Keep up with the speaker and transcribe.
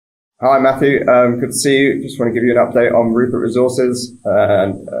Hi, Matthew. Good to see you. Just want to give you an update on Rupert Resources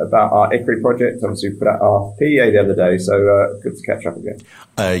and about our ICRI project. Obviously, we put out our PEA the other day, so good to catch up again.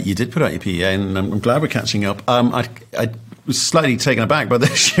 You did put out your PEA, and I'm glad we're catching up. I was slightly taken aback by the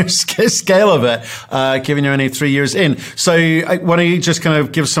sheer scale of it, given you're only 3 years in. So why don't you just kind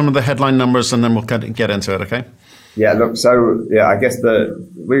of give some of the headline numbers, and then we'll get into it, okay? Yeah, look, so yeah, I guess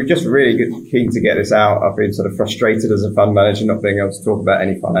we're just really keen to get this out. I've been sort of frustrated as a fund manager not being able to talk about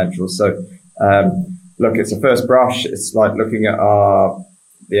any financials. So, look, it's a first brush. It's like looking at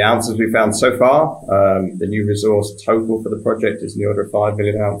the ounces we found so far. The new resource total for the project is in the order of 5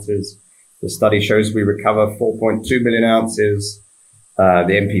 million ounces. The study shows we recover 4.2 million ounces. The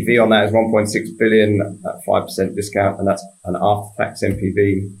NPV on that is 1.6 billion at 5% discount, and that's an after-tax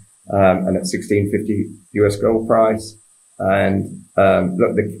NPV. And at $1,650 US gold price. And,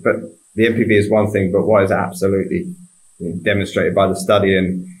 look, but the NPV is one thing, but what is absolutely demonstrated by the study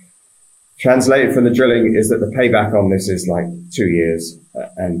and translated from the drilling is that the payback on this is like 2 years.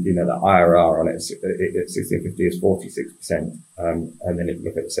 And, the IRR on it at 1650 is 46%. And then if you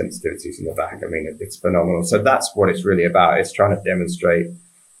look at the sensitivities in the back, I mean, it's phenomenal. So that's what it's really about. It's trying to demonstrate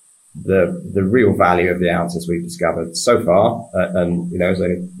the real value of the ounces we've discovered so far. And, we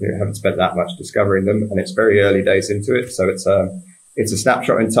haven't spent that much discovering them, and it's very early days into it. So it's a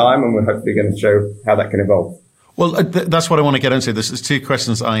snapshot in time, and we're hopefully going to show how that can evolve. Well, that's what I want to get into. There's two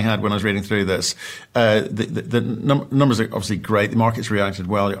questions I had when I was reading through this. The numbers are obviously great. The market's reacted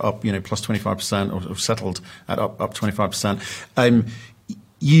well, up, plus 25%, or settled at up 25%.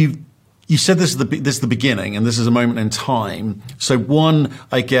 You said this is the beginning, and this is a moment in time. So one,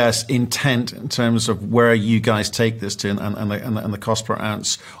 I guess, intent in terms of where you guys take this to, and the cost per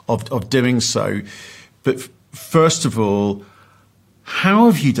ounce of doing so. But first of all, how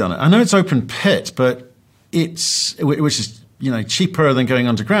have you done it? I know it's open pit, but which is cheaper than going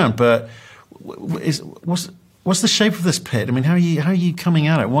underground. But what's the shape of this pit? I mean, how are you coming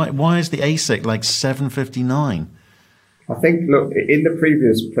at it? Why is the AISC like $759? I think, look, in the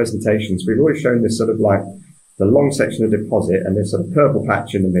previous presentations, we've always shown this sort of like the long section of deposit and this sort of purple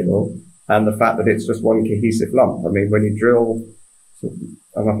patch in the middle, and the fact that it's just one cohesive lump. I mean, when you drill,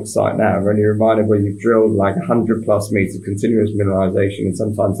 I'm up at site now, when you're reminded where you've drilled like 100 plus meters continuous mineralization and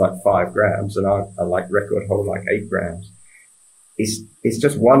sometimes like 5 grams, and I like record hold like 8 grams. It's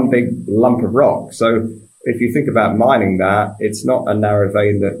just one big lump of rock. So if you think about mining that, it's not a narrow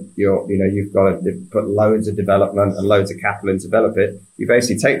vein that you've got to put loads of development and loads of capital in to develop it. You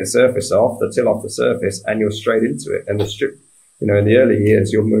basically take the surface off, the till off the surface, and you're straight into it. And the strip, in the early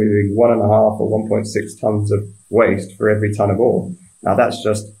years, you're moving 1.5 or 1.6 tons of waste for every ton of ore. Now that's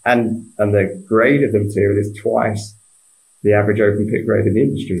just, and the grade of the material is twice the average open pit grade in the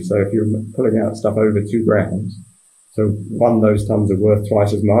industry. So if you're pulling out stuff over 2 grams, so those tons are worth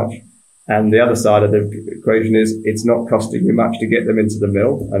twice as much. And the other side of the equation is it's not costing you much to get them into the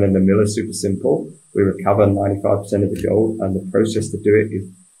mill. And then the mill is super simple. We recover 95% of the gold, and the process to do it is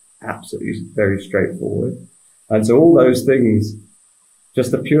absolutely very straightforward. And so all those things,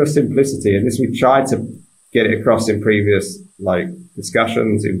 just the pure simplicity. And this, we tried to get it across in previous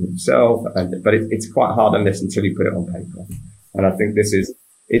discussions in himself, but it's quite hard on this until you put it on paper. And I think this is,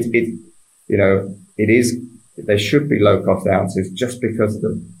 there should be low cost ounces just because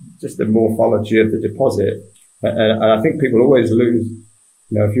of the morphology of the deposit. And I think people always lose,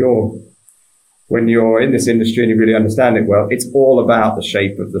 when you're in this industry and you really understand it well, it's all about the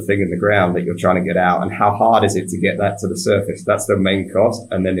shape of the thing in the ground that you're trying to get out, and how hard is it to get that to the surface. That's the main cost.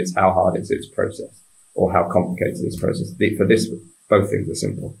 And then it's how hard is its process, or how complicated is process. For this, both things are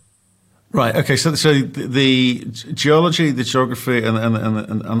simple. Right. Okay. So the geology, the geography, and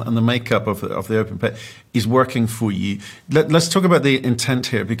the makeup of the open pit is working for you. Let's talk about the intent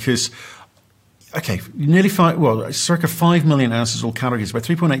here, because circa 5 million ounces all categories, about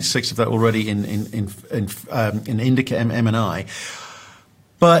 3.86 of that already in indica M&I.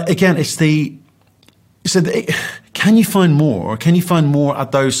 But again, can you find more? Can you find more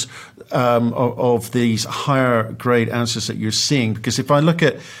at those of these higher grade ounces that you're seeing? Because if I look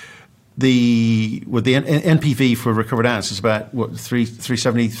at the NPV for recovered ounce is about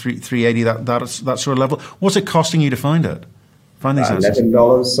 370, 380, that sort of level. What's it costing you to find it? Find these ounces?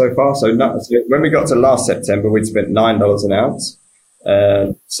 $11 so far. So when we got to last September, we'd spent $9 an ounce.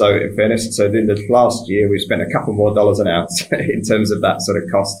 So in fairness, so in the last year, we spent a couple more dollars an ounce in terms of that sort of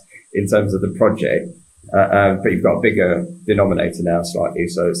cost in terms of the project. But you've got a bigger denominator now slightly.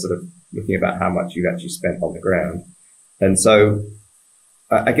 So it's sort of looking about how much you've actually spent on the ground. And so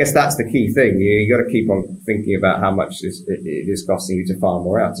I guess that's the key thing. You got to keep on thinking about how much it is costing you to farm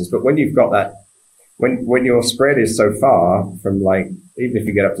more ounces. But when you've got that, when your spread is so far from even if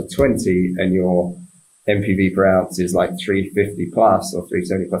you get up to 20 and your NPV per ounce is like 350 plus or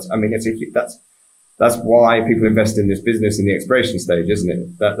 370 plus, I mean, that's why people invest in this business in the exploration stage, isn't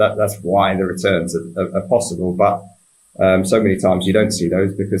it? That's why the returns are possible. But so many times you don't see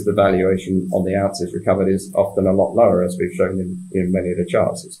those because the valuation on the ounces recovered is often a lot lower, as we've shown in many of the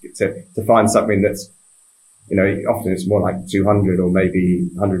charts. It's to find something that's, often it's more like 200 or maybe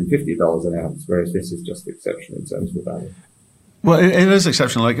 $150 an ounce, whereas this is just exceptional in terms of value. Well, it is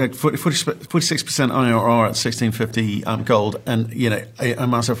exceptional. Like 46% IRR at $1,650 gold, and a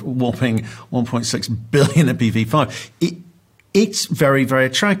massive whopping 1.6 billion at BV5. It's very, very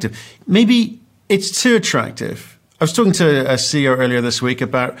attractive. Maybe it's too attractive. I was talking to a CEO earlier this week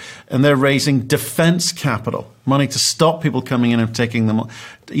and they're raising defense capital, money to stop people coming in and taking them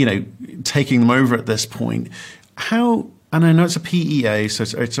over at this point. How? And I know it's a PEA, so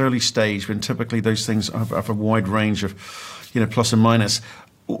it's early stage, when typically those things have a wide range of, plus and minus.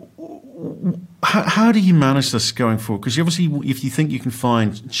 How do you manage this going forward? Because obviously, if you think you can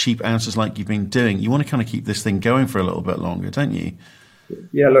find cheap ounces like you've been doing, you want to kind of keep this thing going for a little bit longer, don't you?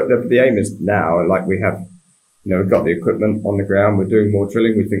 Yeah, look, the aim is now, like we have, we've got the equipment on the ground. We're doing more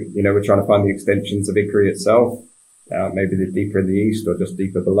drilling. We think, we're trying to find the extensions of Ikari itself, maybe the deeper in the east or just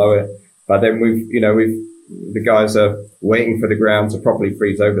deeper below it. But then the guys are waiting for the ground to properly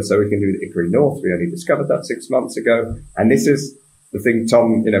freeze over so we can do the Ikari North. We only discovered that 6 months ago. And this is the thing,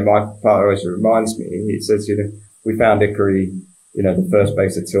 Tom, my partner always reminds me. He says, we found Ikari, the first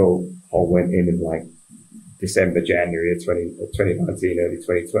base of Till hole went in like December, January of 2019, early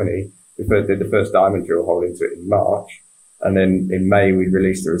 2020. We did the first diamond drill hole into it in March. And then in May, we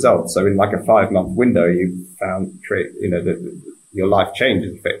released the results. So in like a 5-month window, you found, your life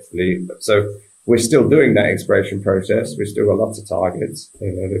changes effectively. So we're still doing that exploration process. We've still got lots of targets.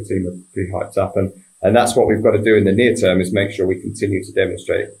 The team are pretty hyped up. And that's what we've got to do in the near term, is make sure we continue to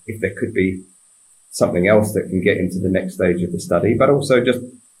demonstrate if there could be something else that can get into the next stage of the study. But also just,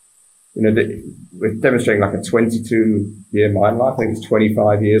 we're demonstrating like a 22-year mine life. I think it's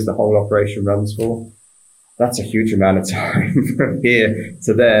 25 years the whole operation runs for. That's a huge amount of time from here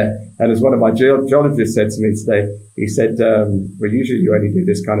to there. And as one of my geologists said to me today, he said, well, usually you only do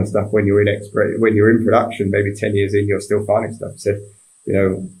this kind of stuff when you're in production, maybe 10 years in, you're still finding stuff. He said,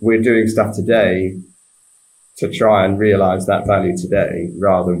 we're doing stuff today to try and realize that value today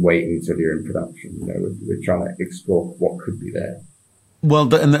rather than waiting until you're in production. We're trying to explore what could be there.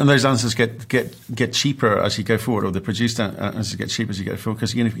 Well, and those answers get cheaper as you go forward, or the produced answers get cheaper as you go forward,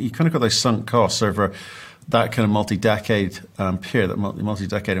 because you kind of got those sunk costs over that kind of multi-decade period, that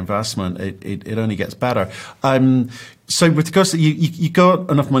multi-decade investment. It only gets better. So with regards to you got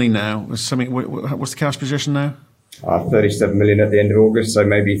enough money now. What's the cash position now? 37 million at the end of August, so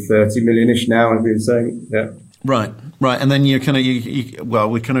maybe 30 million-ish now, I've been saying. Yeah. Right. And then you put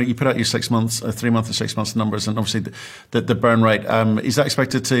out your 6 months, 3 months and 6 months numbers, and obviously the burn rate. Is that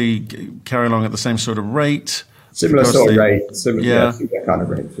expected to carry along at the same sort of rate? Similar sort of rate, similar kind of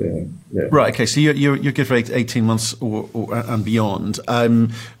rate. Yeah. Right. Okay. So you're good for 18 months or and beyond.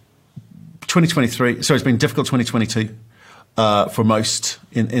 2023. So it's been difficult 2022 for most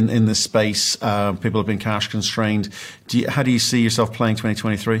in this space. People have been cash constrained. How do you see yourself playing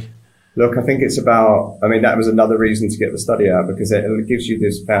 2023? Look, I think it's that was another reason to get the study out, because it gives you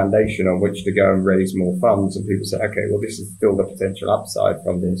this foundation on which to go and raise more funds. And people say, okay, well, this is still the potential upside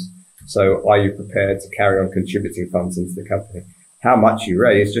from this. So are you prepared to carry on contributing funds into the company? How much you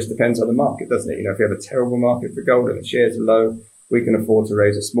raise just depends on the market, doesn't it? If you have a terrible market for gold and the shares are low, we can afford to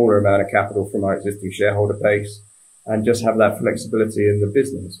raise a smaller amount of capital from our existing shareholder base and just have that flexibility in the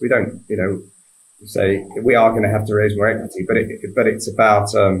business. We don't, say we are going to have to raise more equity, but it's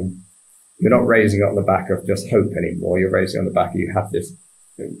about, you're not raising it on the back of just hope anymore. You're raising on the back of, you have this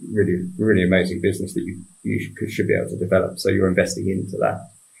really, really amazing business that you should be able to develop. So you're investing into that.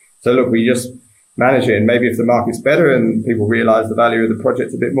 So look, we just manage it. And maybe if the market's better and people realize the value of the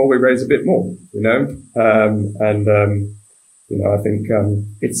project a bit more, we raise a bit more, I think,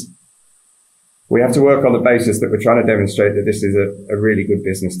 we have to work on the basis that we're trying to demonstrate that this is a really good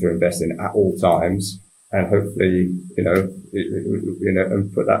business to invest in at all times. And hopefully,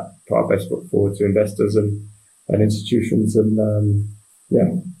 and put our best foot forward to investors and institutions, and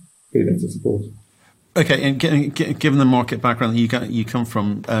be there to support. Okay, and given the market background that you come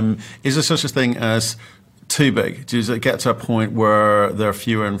from, is there such a thing as too big? Does it get to a point where there are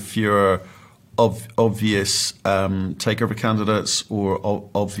fewer and fewer obvious takeover candidates or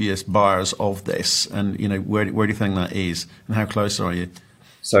obvious buyers of this? And where do you think that is, and how close are you?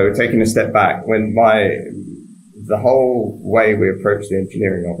 So taking a step back, the whole way we approach the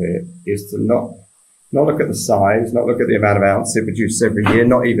engineering of it is to not not look at the size, not look at the amount of ounces it produces every year,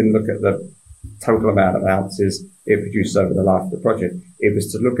 not even look at the total amount of ounces it produces over the life of the project. It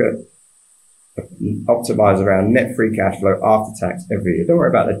was to look at optimize around net free cash flow after tax every year. Don't worry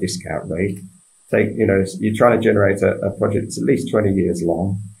about the discount rate. You're trying to generate a project that's at least 20 years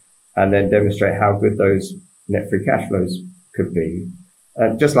long, and then demonstrate how good those net free cash flows could be.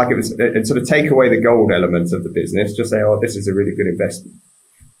 Just like it was, and sort of take away the gold elements of the business, just say, oh, this is a really good investment.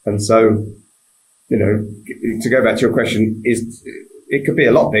 And so, to go back to your question, it could be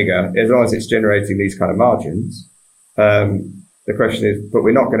a lot bigger as long as it's generating these kind of margins. The question is, but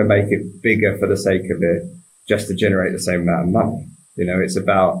we're not going to make it bigger for the sake of it, just to generate the same amount of money. It's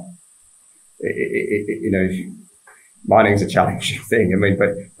about, mining is a challenging thing. I mean,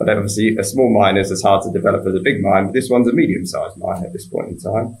 but obviously a small mine is as hard to develop as a big mine, but this one's a medium-sized mine at this point in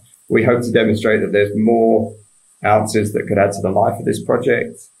time. We hope to demonstrate that there's more ounces that could add to the life of this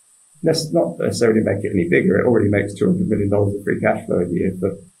project. Let's not necessarily make it any bigger. It already makes $200 million of free cash flow a year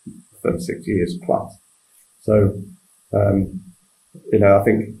for 6 years plus. So, I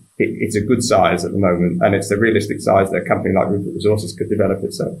think it's a good size at the moment, and it's the realistic size that a company like Rupert Resources could develop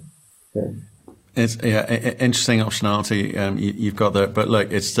itself. Yeah. It's interesting optionality you've got there, but look,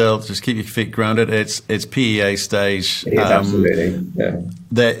 it's still just keep your feet grounded. It's PEA stage. It is absolutely. Yeah.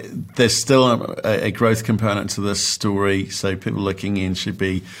 There's still a growth component to this story, so people looking in should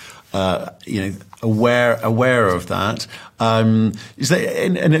be aware of that. Is there,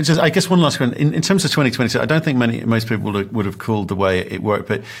 and it's just, I guess one last one in terms of 2022. I don't think most people would have called the way it worked,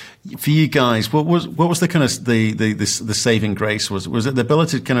 but for you guys, what was the kind of the saving grace? Was it the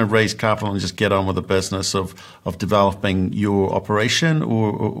ability to kind of raise capital and just get on with the business of developing your operation,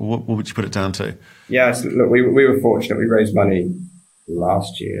 or what would you put it down to? Yes, look, we were fortunate. We raised money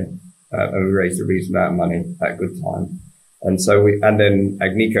last year, and we raised a reasonable amount of money at a good time. And then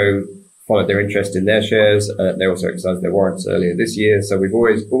Agnico followed their interest in their shares. They also exercised their warrants earlier this year. So we've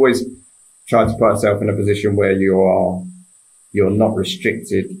always tried to put ourselves in a position where you're not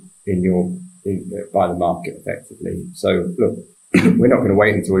restricted by the market effectively. So look, we're not going to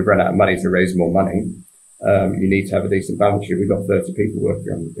wait until we've run out of money to raise more money. You need to have a decent balance sheet. We've got 30 people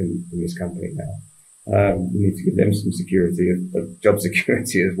working in this company now. You need to give them some security of job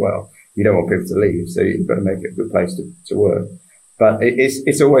security as well. You don't want people to leave, so you've got to make it a good place to work. But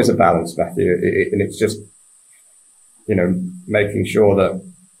it's always a balance, Matthew, and it's just, making sure that,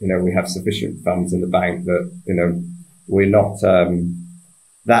 we have sufficient funds in the bank that, we're not,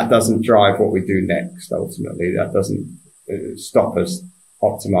 that doesn't drive what we do next, ultimately. That doesn't stop us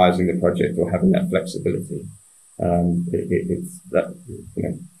optimizing the project or having that flexibility. It's that,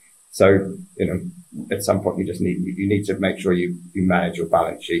 so, at some point you need to make sure you manage your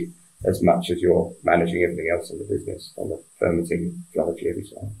balance sheet as much as you're managing everything else in the business on the permitting, geology, every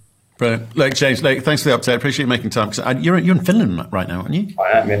side. Brilliant. James, thanks for the update. I appreciate you making time. You're in Finland right now, aren't you?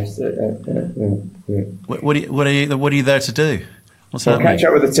 I am, yes. What are you there to do? What's happening? Catch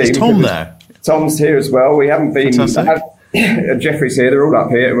up with the team. Is Tom there? Tom's here as well. We haven't been. Jeffrey's here. They're all up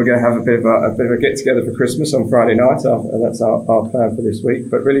here, and we're going to have a bit of a get together for Christmas on Friday night. That's our plan for this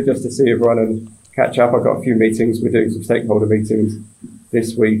week. But really, just to see everyone and catch up. I've got a few meetings. We're doing some stakeholder meetings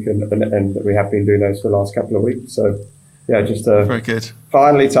this week, and we have been doing those for the last couple of weeks. So, yeah, just very good.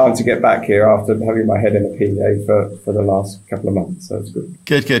 Finally, time to get back here after having my head in a PEA for the last couple of months. So it's good.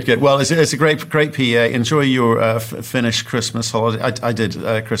 Good. Well, it's a great PEA. Enjoy your Finnish Christmas holiday. I did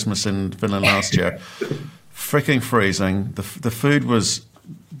Christmas in Finland last year. Freaking freezing. The food was,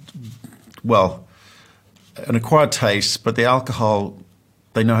 well, an acquired taste, but the alcohol,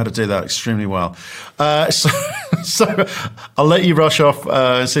 they know how to do that extremely well. So I'll let you rush off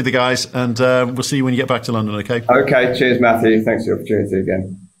and see the guys, and we'll see you when you get back to London, okay? Okay, cheers, Matthew. Thanks for the opportunity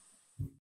again.